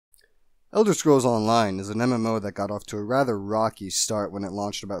Elder Scrolls Online is an MMO that got off to a rather rocky start when it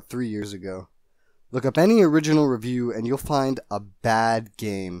launched about 3 years ago. Look up any original review and you'll find a bad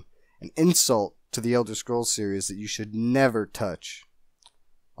game, an insult to the Elder Scrolls series that you should never touch.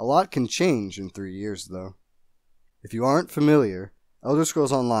 A lot can change in 3 years though. If you aren't familiar, Elder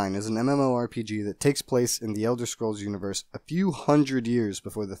Scrolls Online is an MMORPG that takes place in the Elder Scrolls universe a few hundred years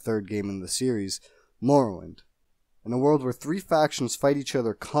before the third game in the series, Morrowind. In a world where 3 factions fight each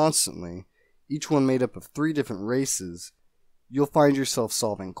other constantly, each one made up of 3 different races, you'll find yourself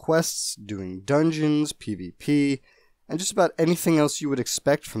solving quests, doing dungeons, PvP, and just about anything else you would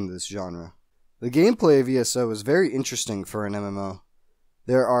expect from this genre. The gameplay of ESO is very interesting for an MMO.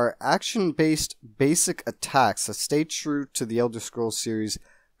 There are action-based basic attacks that stay true to the Elder Scrolls series,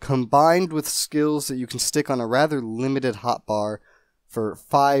 combined with skills that you can stick on a rather limited hotbar for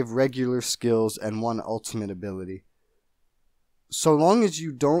 5 regular skills and 1 ultimate ability. So long as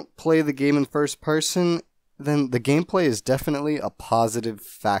you don't play the game in first person, then the gameplay is definitely a positive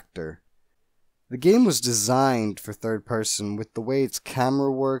factor. The game was designed for third person with the way its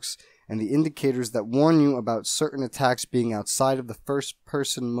camera works and the indicators that warn you about certain attacks being outside of the first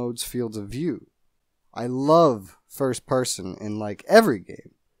person mode's field of view. I love first person in like every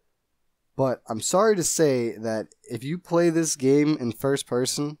game, but I'm sorry to say that if you play this game in first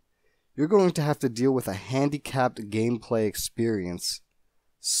person, you're going to have to deal with a handicapped gameplay experience,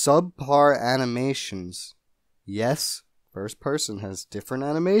 subpar animations, yes, first person has different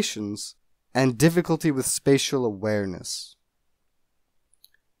animations, and difficulty with spatial awareness.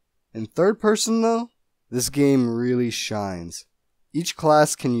 In third person though, this game really shines. Each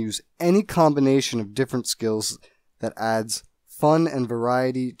class can use any combination of different skills that adds fun and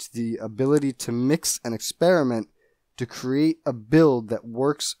variety to the ability to mix and experiment to create a build that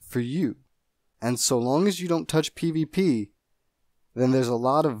works for you. And so long as you don't touch PvP, then there's a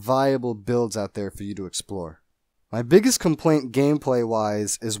lot of viable builds out there for you to explore. My biggest complaint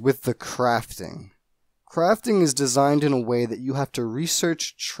gameplay-wise is with the crafting. Crafting is designed in a way that you have to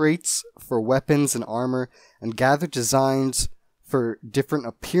research traits for weapons and armor and gather designs for different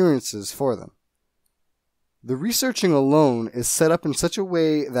appearances for them. The researching alone is set up in such a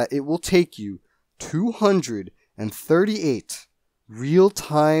way that it will take you 238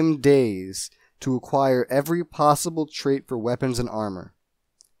 real-time days to acquire every possible trait for weapons and armor.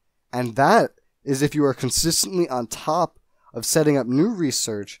 And that is if you are consistently on top of setting up new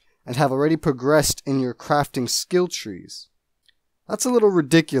research and have already progressed in your crafting skill trees. That's a little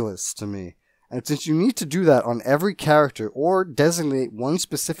ridiculous to me, and since you need to do that on every character or designate one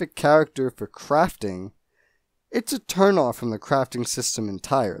specific character for crafting, it's a turn-off from the crafting system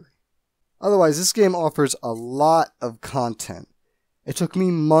entirely. Otherwise, this game offers a lot of content. It took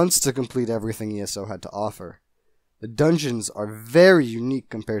me months to complete everything ESO had to offer. The dungeons are very unique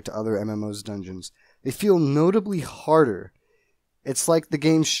compared to other MMO's dungeons. They feel notably harder. It's like the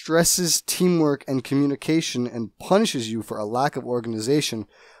game stresses teamwork and communication and punishes you for a lack of organization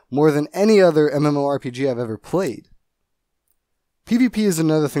more than any other MMORPG I've ever played. PvP is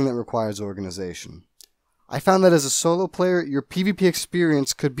another thing that requires organization. I found that as a solo player, your PvP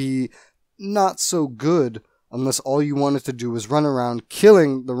experience could be not so good unless all you wanted to do was run around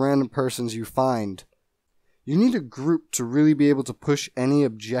killing the random persons you find. You need a group to really be able to push any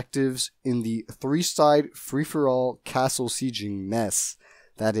objectives in the 3-side free-for-all castle sieging mess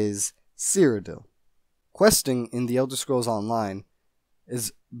that is Cyrodiil. Questing in the Elder Scrolls Online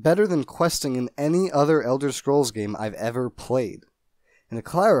is better than questing in any other Elder Scrolls game I've ever played. And to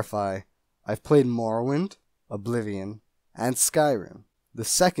clarify, I've played Morrowind, Oblivion, and Skyrim, the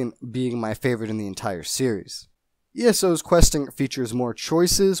second being my favorite in the entire series. ESO's questing features more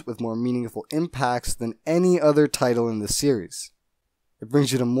choices with more meaningful impacts than any other title in the series. It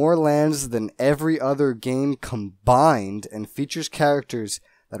brings you to more lands than every other game combined and features characters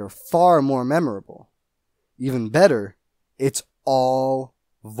that are far more memorable. Even better, it's all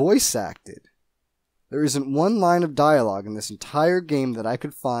voice acted. There isn't one line of dialogue in this entire game that I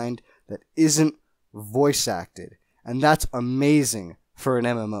could find that isn't voice acted, and that's amazing for an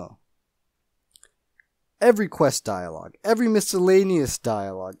MMO. Every quest dialogue, every miscellaneous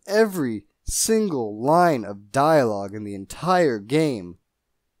dialogue, every single line of dialogue in the entire game,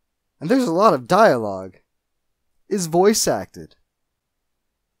 and there's a lot of dialogue, is voice acted.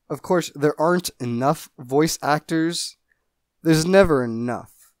 Of course, there aren't enough voice actors. There's never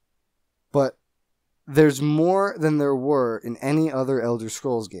enough. But there's more than there were in any other Elder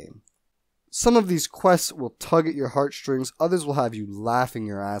Scrolls game. Some of these quests will tug at your heartstrings, others will have you laughing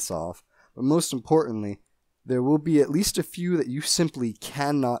your ass off, but most importantly, there will be at least a few that you simply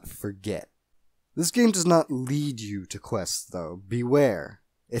cannot forget. This game does not lead you to quests, though. Beware.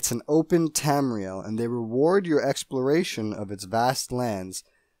 It's an open Tamriel, and they reward your exploration of its vast lands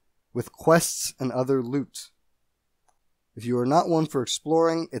with quests and other loot. If you are not one for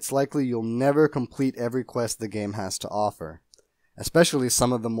exploring, it's likely you'll never complete every quest the game has to offer, especially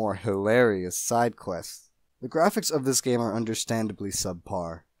some of the more hilarious side quests. The graphics of this game are understandably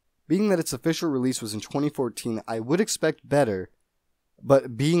subpar. Being that its official release was in 2014, I would expect better,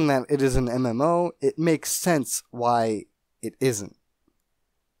 but being that it is an MMO, it makes sense why it isn't.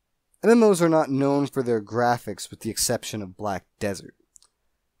 MMOs are not known for their graphics with the exception of Black Desert.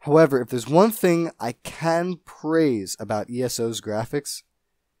 However, if there's one thing I can praise about ESO's graphics,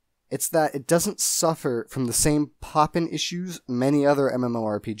 it's that it doesn't suffer from the same pop-in issues many other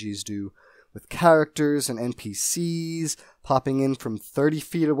MMORPGs do, with characters and NPCs popping in from 30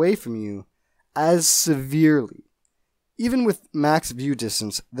 feet away from you, as severely. Even with max view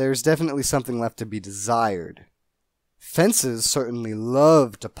distance, there's definitely something left to be desired. Fences certainly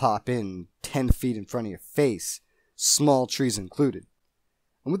love to pop in 10 feet in front of your face, small trees included.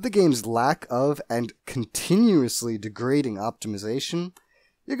 And with the game's lack of and continuously degrading optimization,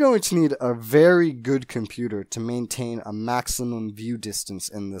 you're going to need a very good computer to maintain a maximum view distance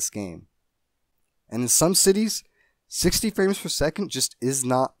in this game. And in some cities, 60 frames per second just is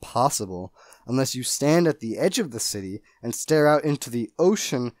not possible unless you stand at the edge of the city and stare out into the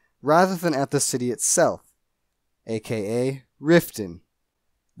ocean rather than at the city itself, aka Riften.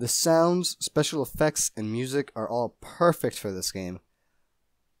 The sounds, special effects, and music are all perfect for this game.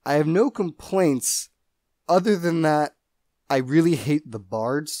 I have no complaints other than that I really hate the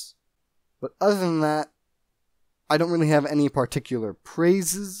bards, but other than that, I don't really have any particular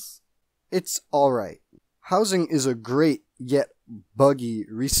praises. It's alright. Housing is a great, yet buggy,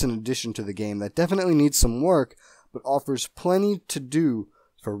 recent addition to the game that definitely needs some work, but offers plenty to do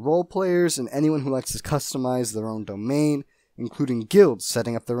for role players and anyone who likes to customize their own domain, including guilds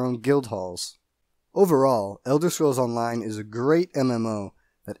setting up their own guild halls. Overall, Elder Scrolls Online is a great MMO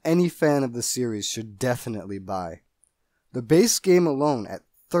that any fan of the series should definitely buy. The base game alone at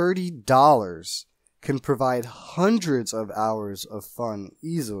 $30 can provide hundreds of hours of fun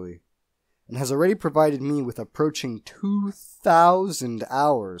easily, and has already provided me with approaching 2,000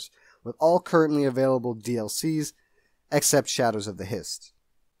 hours with all currently available DLCs except Shadows of the Hist.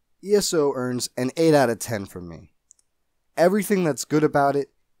 ESO earns an 8 out of 10 from me. Everything that's good about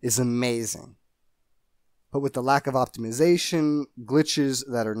it is amazing. But with the lack of optimization, glitches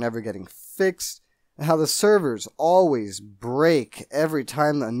that are never getting fixed, and how the servers always break every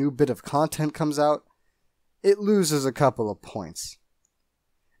time a new bit of content comes out, it loses a couple of points.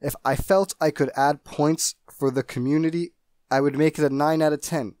 If I felt I could add points for the community, I would make it a 9 out of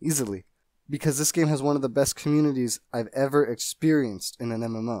 10, easily, because this game has one of the best communities I've ever experienced in an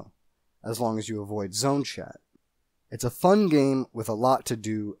MMO, as long as you avoid zone chat. It's a fun game with a lot to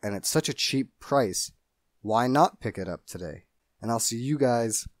do, and it's such a cheap price. Why not pick it up today? And I'll see you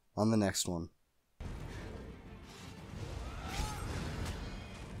guys on the next one.